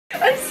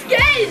I'm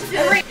scared.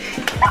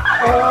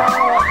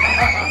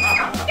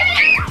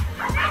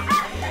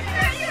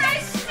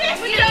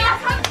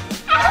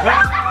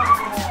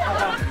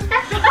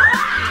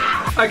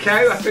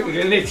 Okay, I think we're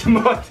going to need some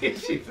more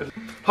tissue for this.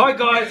 Hi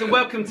guys, and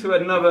welcome to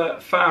another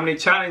family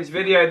challenge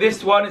video.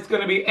 This one is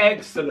going to be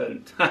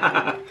excellent.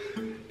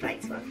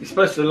 You're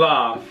supposed to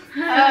laugh.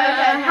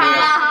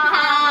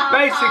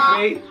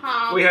 Basically,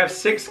 we have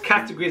 6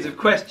 categories of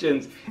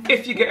questions.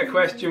 If you get a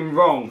question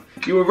wrong,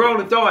 you will roll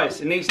a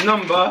dice and each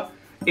number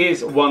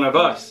is one of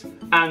us.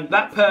 And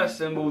that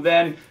person will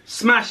then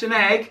smash an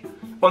egg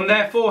on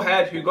their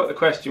forehead who got the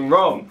question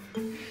wrong.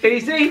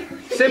 Easy?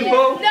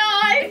 Simple?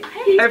 No!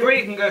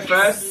 Everybody can go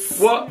first.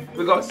 What?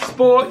 We've got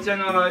sport,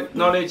 general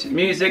knowledge,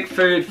 music,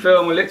 food,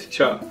 film or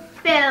literature.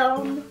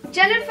 Film.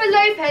 Jennifer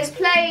Lopez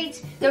played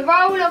the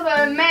role of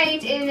a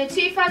maid in a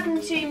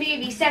 2002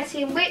 movie set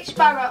in which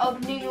borough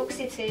of New York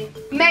City?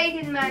 Made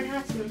in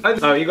Manhattan.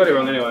 Oh, you got it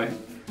wrong anyway.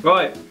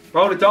 Right,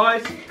 roll the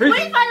dice. What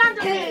if I land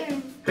on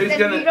him? Who's then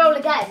gonna? You roll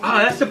again. Oh,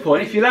 that's the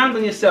point. If you land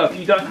on yourself,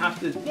 you don't have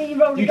to. Then you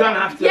roll again. Don't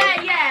have to.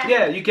 Yeah, yeah.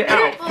 Yeah, you get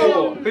out.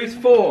 4. Who's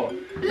 4?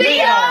 Leo! Do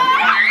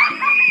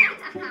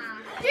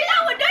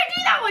that one, don't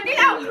do that one, do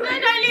that one.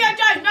 No, Leo,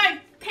 don't, no.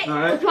 Pick.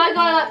 Alright. Do I go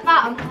like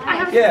that? I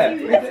have to Yeah.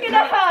 It's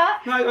gonna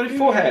hurt. No, on your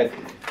forehead.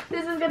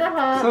 This is gonna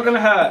hurt. It's not gonna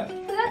hurt.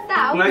 That's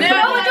down. No, No, it's I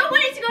not. don't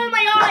want it to go in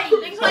my eye.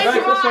 Close No, your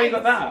that's why you eyes.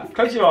 got that.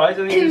 Close your eyes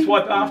and then you just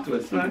wipe it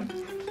afterwards. No?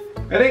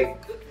 Ready?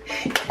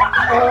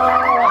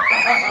 Oh.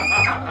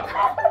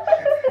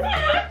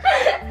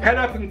 Head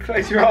up and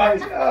close your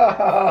eyes. Oh.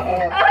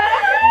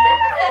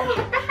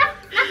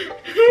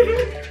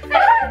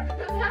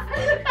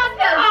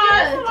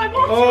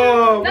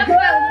 Oh. That felt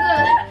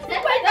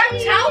good. Wait, that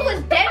towel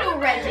was dead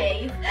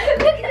already.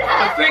 Look at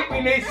that. I think we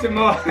need some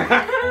more.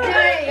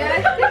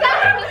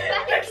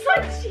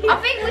 I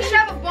think we should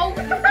have a bowl.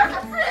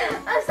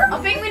 I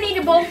think we need a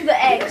bowl for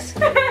the eggs.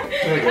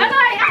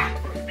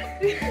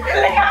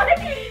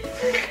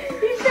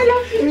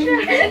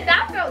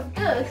 That felt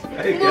good.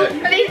 Very good.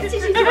 At least it's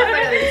just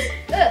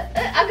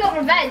I got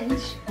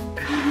revenge.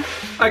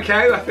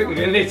 Okay, I think we're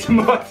going to need some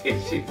more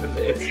tissue for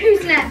this.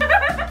 Who's next?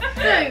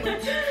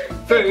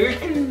 Food?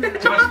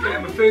 Josh, give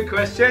him a food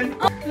question.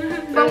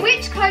 From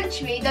which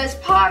country does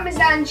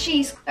Parmesan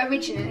cheese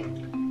originate?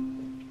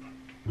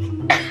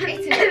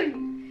 Italy.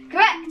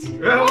 Correct.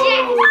 Oh.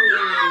 Yes.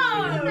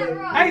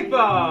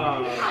 Ava!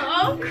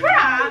 Oh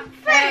crap!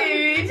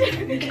 Food.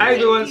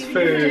 Ava wants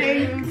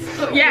food.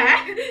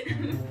 Yeah.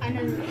 I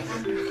know.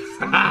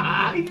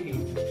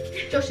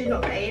 Josh is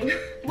not playing.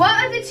 What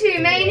are the 2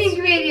 main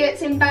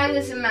ingredients in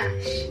bangers and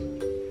mash?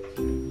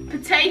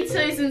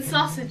 Potatoes and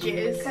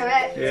sausages.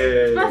 Correct.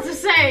 Yeah. What to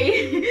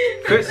say?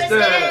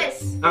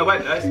 Krista. Oh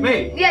wait, that's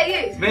me. Yeah, you.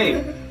 It's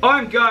me.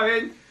 I'm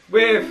going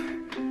with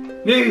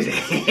music.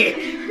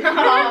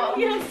 Oh,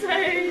 you're so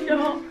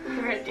not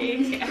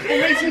ready. At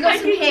least we got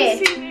some here.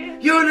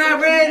 You're not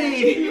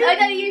ready. I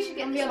know you should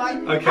get this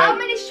one. Okay. How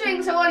many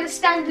strings are on a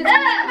standard?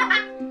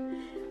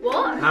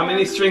 What? How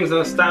many strings on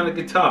a standard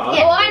guitar?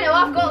 Yeah. Oh, I know.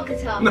 I've got a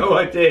guitar. No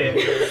idea.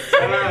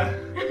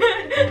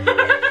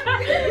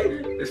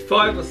 It's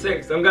 5 or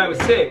 6. I'm going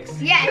with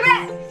 6. Yes.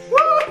 Correct.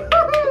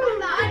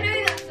 I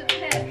know that's a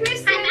pair.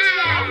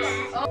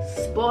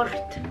 Sport.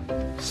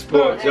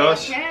 Sport,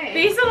 Josh. Okay.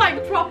 These are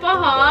like proper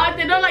hard.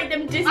 They're not like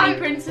them Disney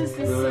princesses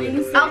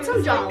things.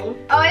 Elton John.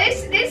 Oh,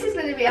 this is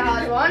going to be a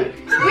hard one.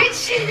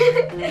 Which,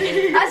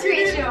 that's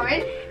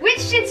reassuring. Which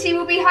city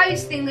will be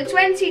hosting the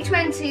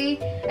 2020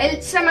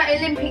 Summer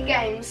Olympic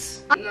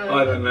Games? No.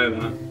 I don't know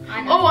that.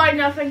 Oh, I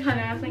know. I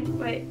think.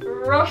 Wait,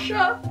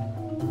 Russia.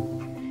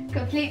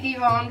 Completely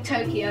wrong.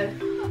 Tokyo.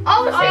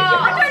 Oh, I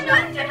don't know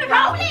anything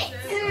about it.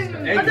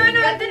 I don't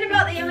know anything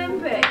about the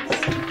Olympics.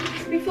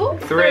 Before?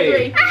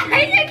 3.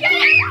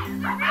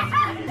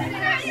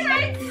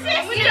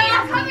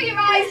 Cover your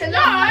eyes and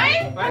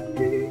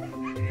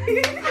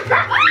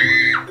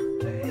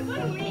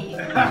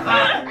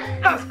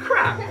That's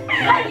crap.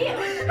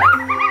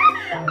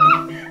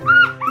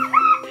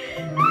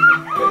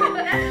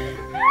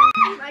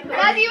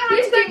 Why do you have to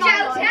do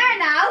gel hair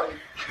now?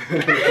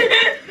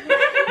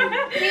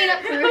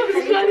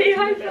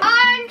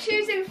 I'm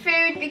choosing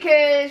food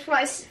because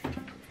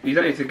You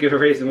don't need to give a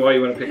reason why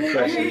you want to pick a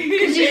question.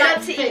 because you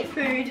like to eat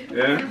food.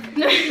 Yeah?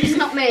 It's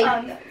not me.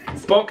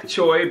 Bok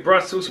choy,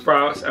 Brussels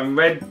sprouts and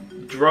red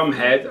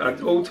drumhead are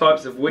all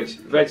types of which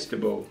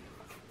vegetable?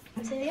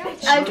 I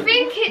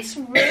think it's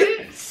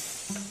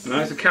roots. No,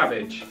 it's a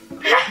cabbage. Of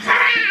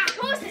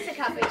course it's a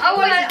cabbage. I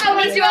want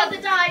to do all the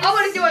dice. I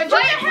want to do it.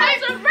 Wait,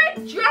 it's a red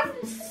drum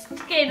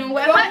skin or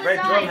whatever. Red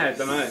drumhead,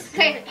 I know.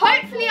 Okay,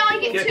 hopefully I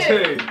get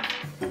 2.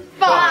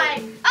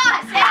 5.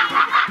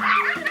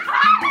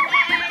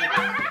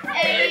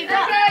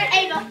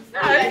 Ava.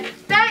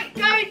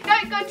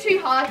 Don't go too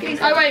hard.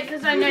 I won't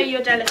because I know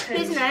you're delicate.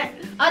 Isn't it?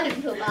 I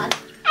didn't feel bad.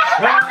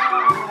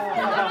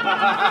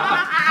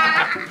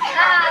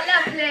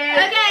 Lovely.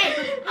 Okay,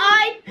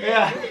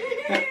 Yeah.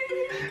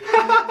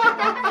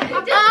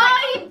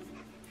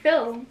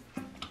 film.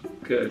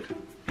 Good.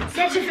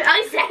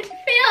 I said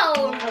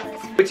film.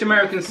 Which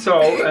American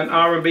soul and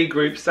R&B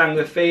group sang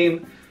the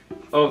theme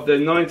of the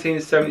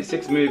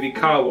 1976 movie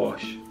Car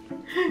Wash?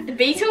 The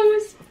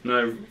Beatles?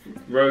 No,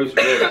 Rose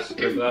Royce,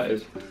 whatever that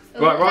is.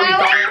 Right,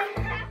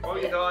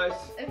 roll your dice.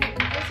 Okay,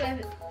 what's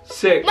that?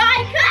 6.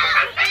 My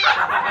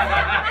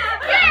God!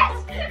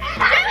 Yes! Do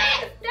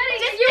it!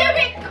 Just do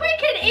it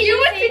quick and easy. You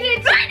wanted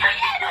it. Right,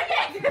 not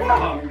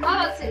yet.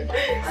 I'll sit.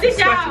 Sit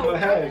Scratching down. my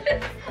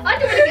head. I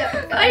don't want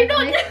to go. I'm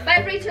not.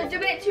 But Rita, do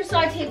it to your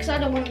side here because I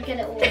don't want to get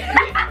it all.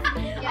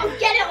 I'll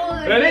get it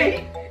all.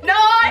 Ready? No!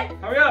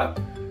 Hurry up.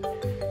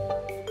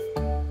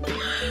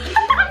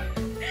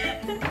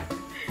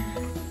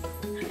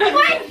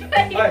 Wait.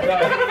 Right,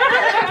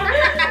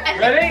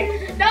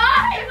 Ready? No,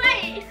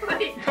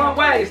 wait. Can't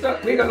wait. It's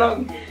not, we got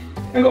long.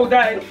 We got all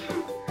day.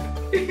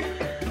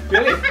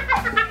 Really?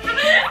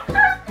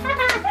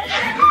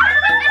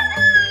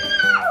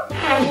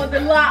 Oh, the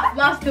lap.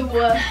 That's the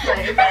worst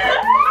thing.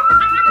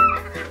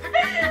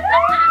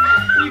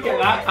 You get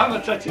that? I'm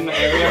not touching that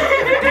area.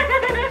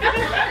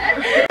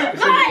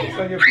 It's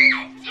on your...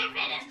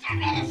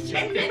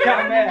 It's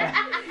down there.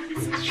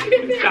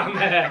 It's down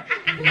there.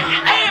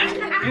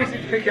 You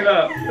should pick it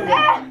up. Come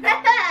on.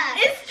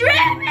 It's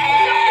dripping.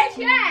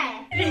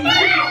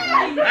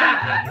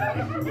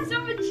 It's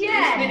on the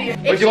chair. What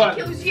If do she you want?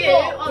 kills you,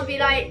 I'll be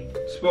like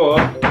Sport.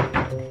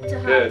 to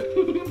her.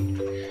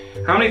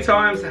 Good. How many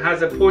times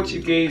has a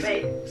Portuguese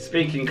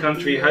speaking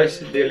country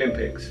hosted the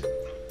Olympics?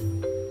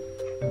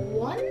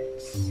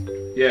 Once?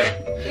 Yeah.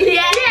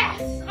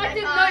 Yes. I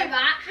didn't know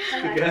that.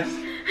 Good guess.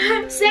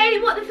 Say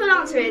what the full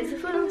answer is. The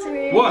full answer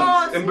is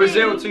Once in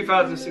Brazil food.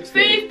 2016.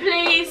 Food,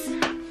 please.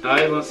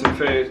 I want some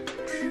food.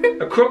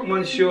 A croque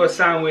monsieur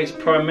sandwich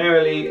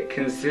primarily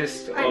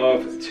consists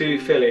of 2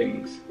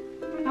 fillings.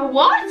 A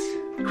what?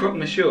 Croque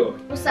monsieur.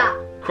 What's that?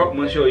 Croque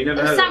monsieur. You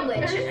never A heard sandwich.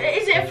 of it?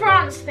 Is it a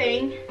France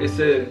thing? It's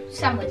a.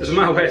 Sandwich. Doesn't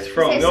matter where it's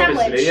from. Is it a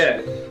Obviously,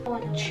 yeah.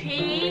 On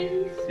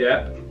cheese.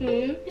 Yeah.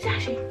 It's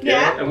actually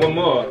Yeah. And one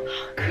more.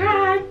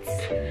 crabs.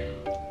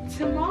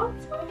 Tomato.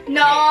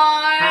 No.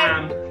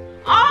 Ham.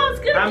 Oh, I was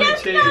Ham gonna and get. I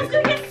was cheese.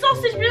 gonna get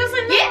sausage, but I was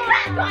like,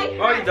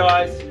 no. Roll your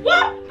dice.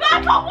 What? But I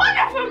got one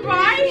of them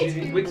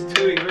right. Which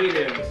 2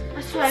 ingredients?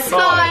 I swear. 5.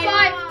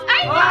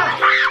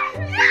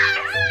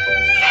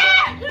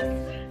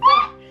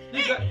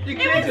 You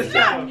cleared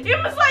yourself.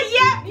 It was like,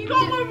 yeah, you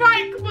got one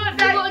right. Come on,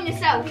 Do it no. on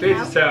yourself. Cleared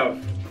now. yourself.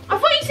 I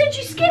thought you said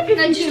you skip it.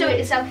 No, just do it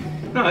yourself.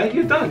 No,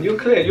 you're done. You're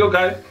clear. You'll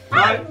go.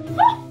 Right.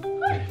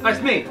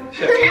 That's me.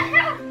 Shit.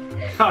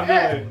 Oh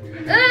no.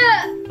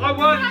 I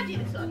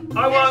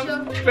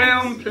want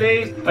film,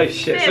 please. Oh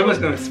shit, Film. someone's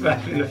gonna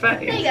smash me in the face.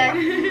 There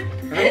you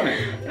go. Alright.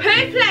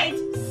 Who played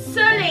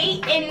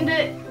Sully in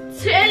the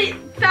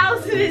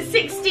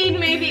 2016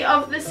 movie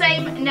of the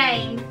same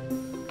name?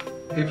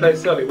 Who played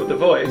Sully? What, the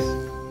voice?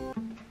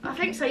 I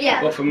think so,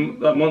 Yeah. What, from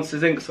like,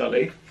 Monsters Inc.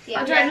 Sully?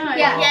 Yeah. I don't know.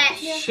 Yeah.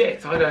 Yes.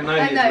 Shit, I don't know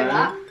I his know man.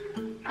 that.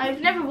 I've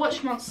never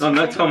watched Monsters. Oh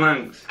no, Inc. Tom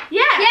Hanks.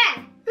 Yeah.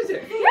 Yeah. Is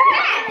it?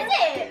 Yeah. Is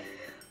it?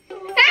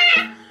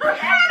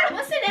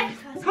 What's the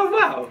next one? Oh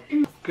wow.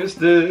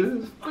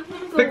 Christmas.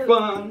 Pick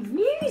one.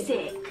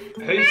 Music.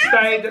 Who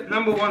stayed at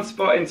 #1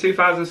 spot in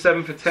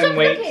 2007 for 10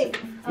 weeks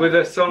with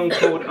a song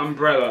called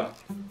Umbrella?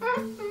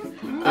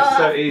 It's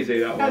so easy,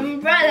 that one.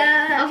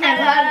 Umbrella. Okay,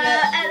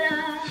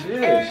 Ella.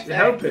 Sheesh, you're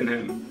helping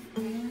him.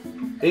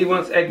 He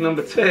wants egg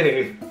number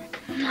 2.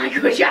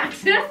 Michael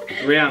Jackson.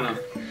 Rihanna.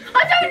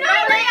 I don't know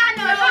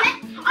Rihanna.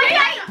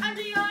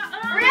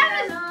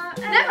 Rihanna's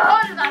Never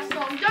heard of that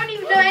song. Don't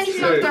even know any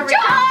songs by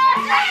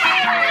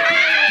Rihanna.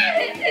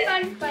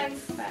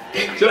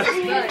 Just,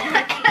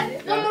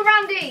 One more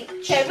round each.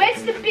 Okay,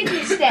 where's the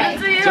biggest egg?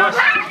 Josh, I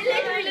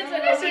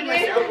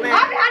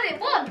haven't had it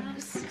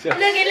once. Josh.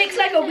 Look, it looks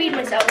like I weed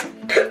myself.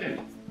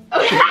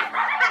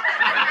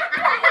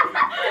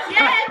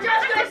 Yeah,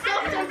 Josh goes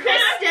soft on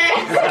Christmas.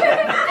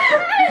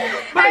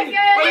 Why don't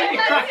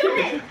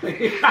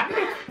you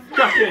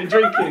crack it and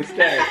drink it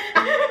instead?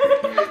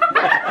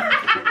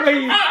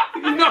 Please,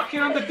 you're knocking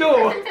on the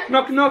door.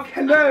 Knock, knock,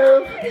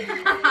 hello.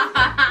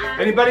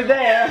 Anybody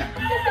there?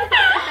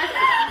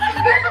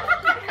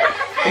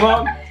 Come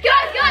on. Go!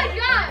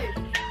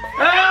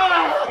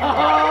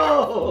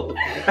 Oh!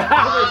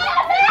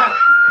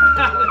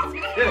 That was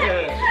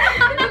good.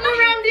 One more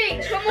round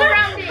each. One more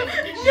round each.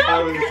 That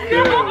was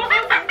good.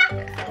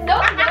 No,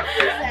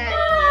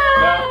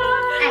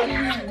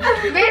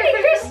 Really,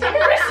 Kristen?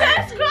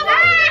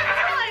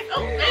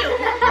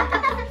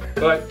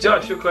 Right,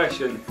 Josh, your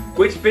question.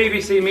 Which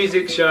BBC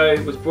music show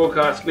was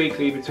broadcast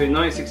weekly between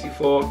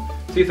 1964 and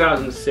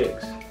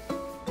 2006?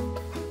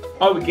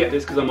 I would get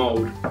this because I'm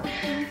old.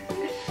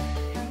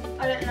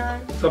 I don't know.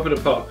 Top of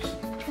the pops.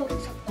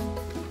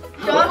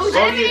 Josh, Roll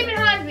never your- even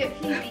heard of it.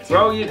 Please.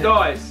 Roll your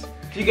dice.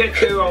 If you get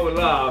 2, I will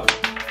laugh.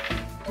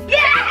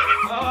 Yes!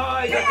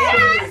 Oh,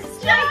 Yes!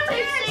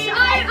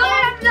 I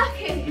am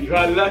lucky. You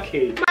are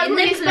lucky. Oh no,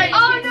 you can like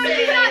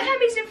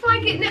Hemmings if I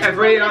get next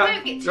Every one, I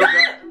don't get to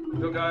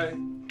you'll go.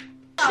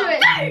 do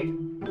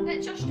it. Let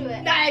Josh do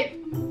it.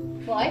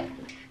 No. Why?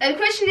 The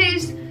question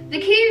is, the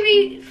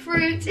kiwi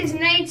fruit is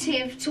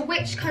native to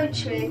which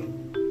country?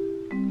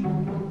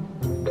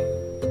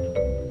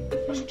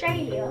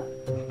 Australia.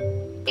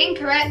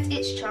 Incorrect,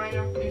 it's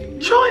China.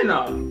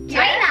 China.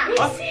 China.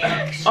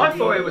 I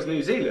thought it was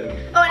New Zealand.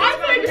 Oh, I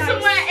thought it was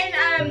somewhere in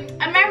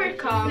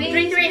America.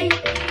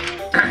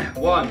 3-3.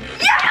 1.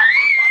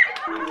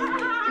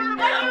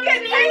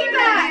 Get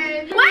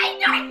payback! Wait,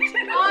 no!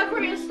 Oh,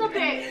 Bria, stop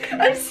it.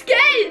 I'm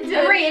scared!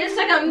 Marie, in a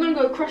second I'm gonna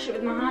go crush it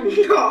with my hand. On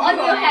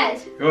your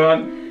head. Go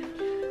on.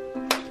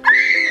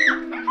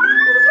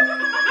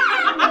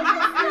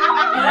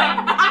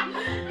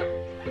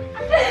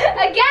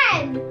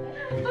 Again!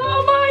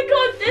 Oh my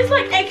god, there's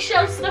like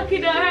eggshells stuck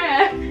in her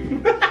hair.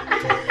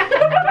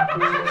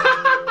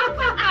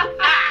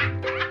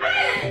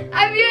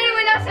 Have you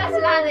anyone else has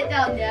to hand it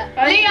down yet?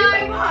 Leo,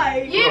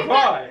 You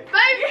Why?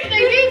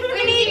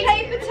 we need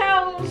paper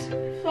towels.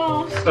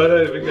 Fast. I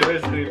don't think there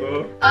is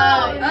anymore.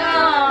 I'm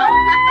not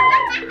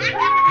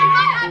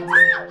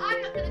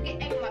gonna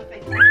get egg on my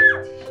face.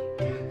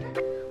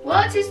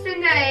 What is the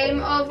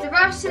name of the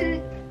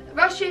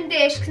Russian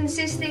dish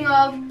consisting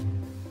of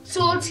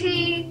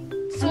sauteed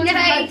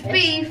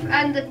beef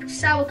and the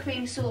sour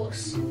cream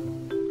sauce?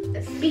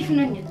 Beef and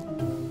onions.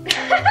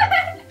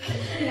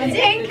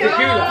 Incorrect.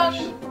 Goulash.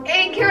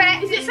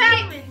 Incorrect. Is it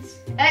salmons?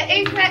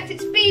 Incorrect.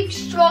 It's beef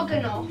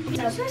stroganoff.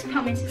 That's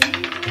pumpkin.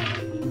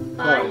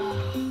 Right.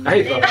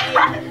 Ava.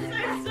 I'm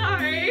so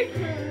sorry.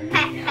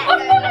 I'm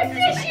full of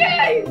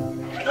tissue.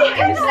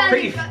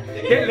 Please,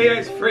 get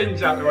Leo's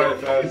fringe out the way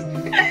first.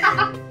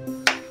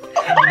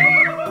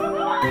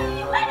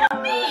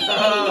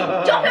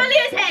 Drop it on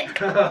Leo's head.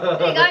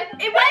 There you go.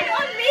 It went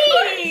on me.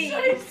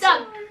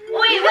 Done.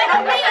 Oh, it went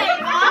on me.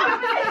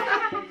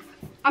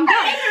 I'm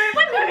done.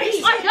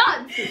 I'm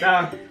done. Sit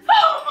down.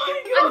 Oh my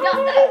I'm god.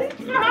 done though.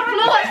 The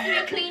floor has to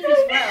be clean as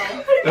well.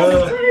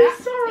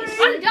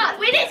 I'm done.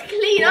 We need to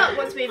clean up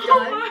once we've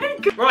done.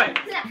 Right,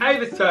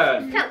 Ava's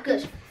turn. Felt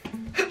good.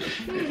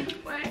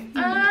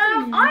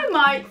 I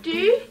might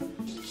do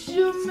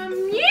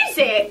some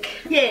music.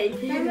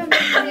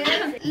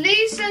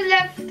 Lisa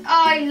Left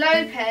Eye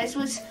Lopez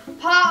was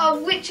part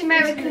of which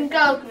American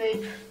girl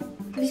group?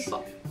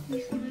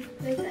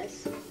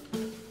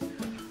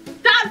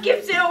 That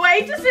gives it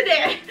away, doesn't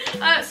it?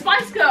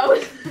 Spice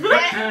Girls.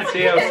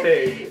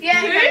 TLC.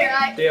 Yeah, you're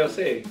right.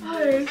 TLC.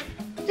 Oh.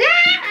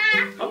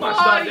 I might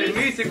start doing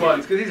music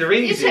ones because these are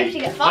easy. just hope you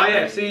get Oh far.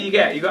 yeah, see you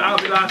got out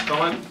of it last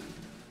time.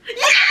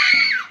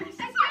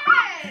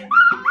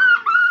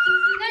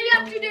 No, you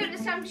have to do it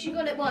this time because you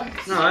got it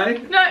once. No,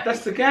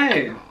 that's the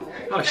game.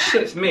 Oh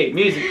shit, it's me.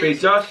 Music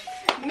please, Josh.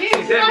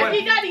 Music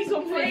Lucky Daddy's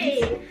on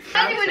please.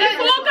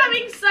 Before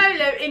going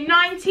solo in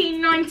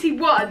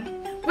 1991,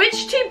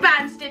 which two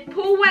bands did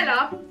Paul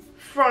Weller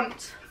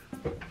front?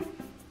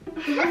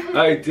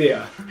 Oh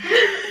dear.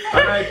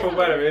 I know who Paul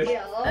Weller is.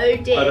 Oh I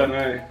dear. don't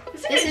know.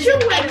 This is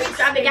an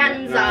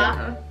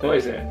extravaganza. What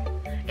is it?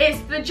 It's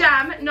the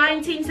Jam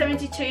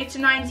 1972 to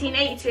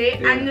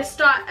 1982 and the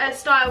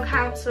Style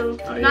Council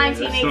Oh, yeah,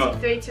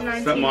 1983 to It's not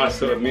 19. my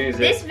sort of music.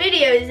 This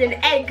video is an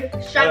egg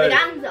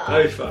extravaganza.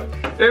 Oh fuck.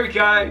 Here we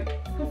go.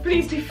 Oh,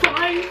 please be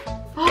fine.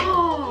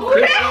 Oh.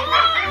 Chris-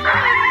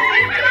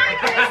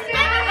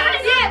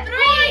 Yeah,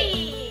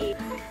 3.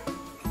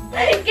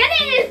 Get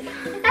it.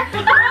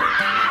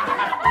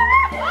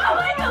 Oh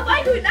my god,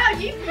 Michael, now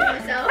you can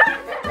yourself.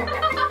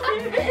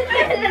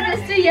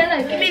 Let's do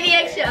yellow. Give me the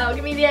eggshell.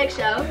 Give me the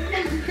eggshell.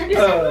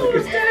 Oh,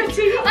 good.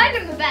 Dirty. I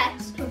did the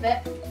best with it.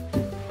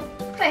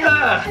 Wait,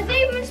 has it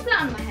even been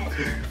splat on my head?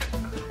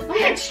 My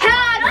head.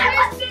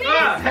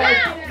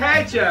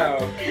 Hair gel.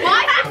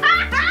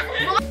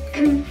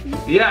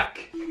 Yuck.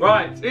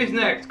 Right, who's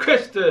next?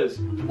 Krista's.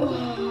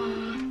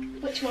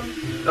 Which one?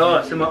 Oh,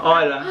 it's in my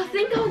eyelash. I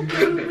think I'll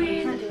go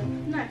with.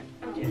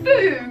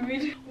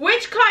 Food.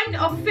 Which kind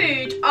of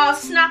food are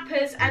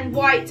snappers and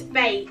white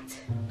bait?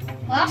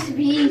 Well, that should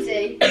be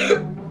easy.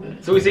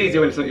 It's always easy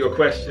when it's not your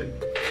question.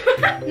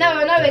 No,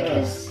 I know it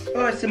because.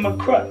 Oh, it's in my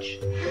crutch.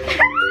 No,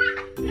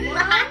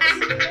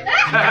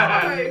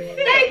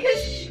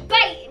 because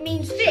bait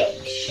means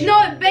fish.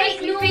 No,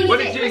 bait means What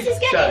fish. did you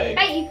say?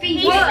 Bait you feed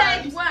He worms.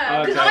 said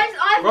words. Because Okay.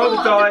 I Roll the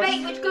thought of the dice.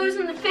 bait which goes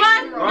on the fishing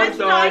One, rod. Roll the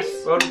dice.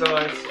 Roll the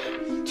dice.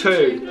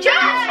 2.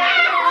 Josh,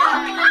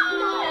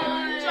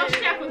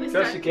 careful this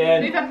Josh time.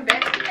 again. Move up a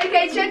bit.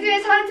 Okay, should I do it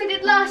as hard as I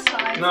did last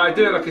time? No, I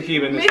do it like a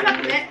human. Move up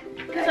a bit.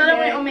 Because I don't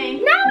want it on me.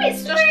 No,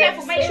 it's Josh,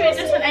 careful. Make sure it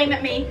doesn't aim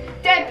at me.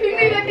 Dad, can you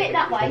move a bit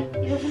that way? You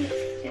don't want it to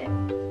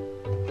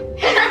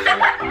Again,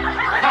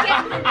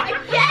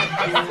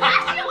 just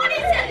smash it on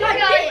his head like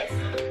this.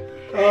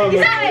 Oh, my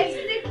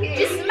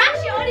Just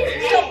smash it on his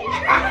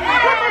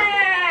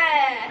head.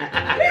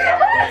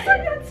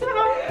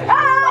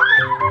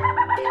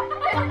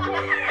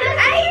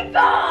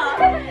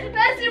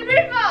 That's a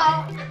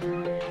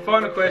ripper.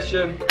 Final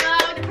question.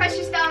 The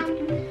pressure's down.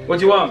 What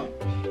do you want?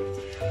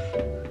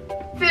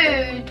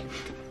 Food.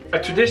 A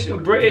traditional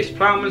British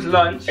ploughman's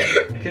lunch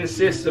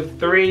consists of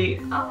 3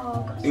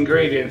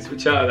 ingredients.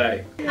 Which are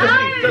they?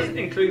 Doesn't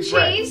include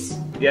bread. Cheese.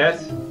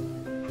 Yes.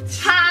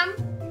 Ham.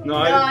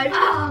 No.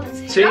 Oh,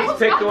 Cheese,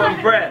 pickle,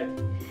 and bread.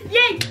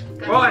 Yay!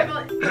 Right.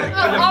 And the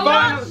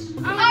final.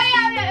 Oh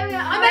yeah.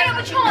 I may have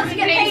a chance to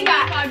get Please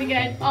payback. high five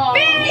again. Oh.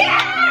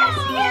 Yes!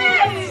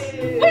 Yes!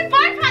 We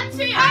both had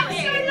 2 I'm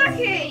hits. so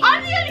lucky.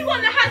 I'm the only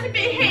one that hasn't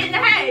been hit in the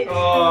head.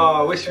 Oh,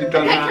 I wish we'd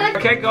done that.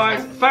 Okay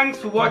guys, thanks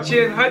for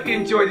watching. Hope you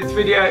enjoyed this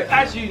video.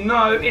 As you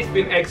know, it's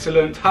been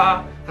excellent.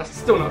 Ha, that's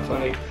still not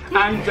funny.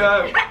 And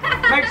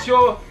make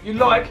sure you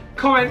like,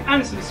 comment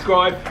and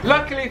subscribe.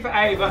 Luckily for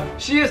Ava,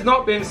 she has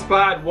not been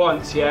splattered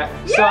once yet.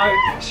 So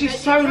she's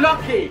so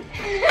lucky.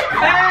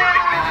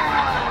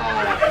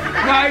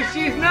 No,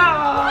 she's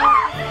not.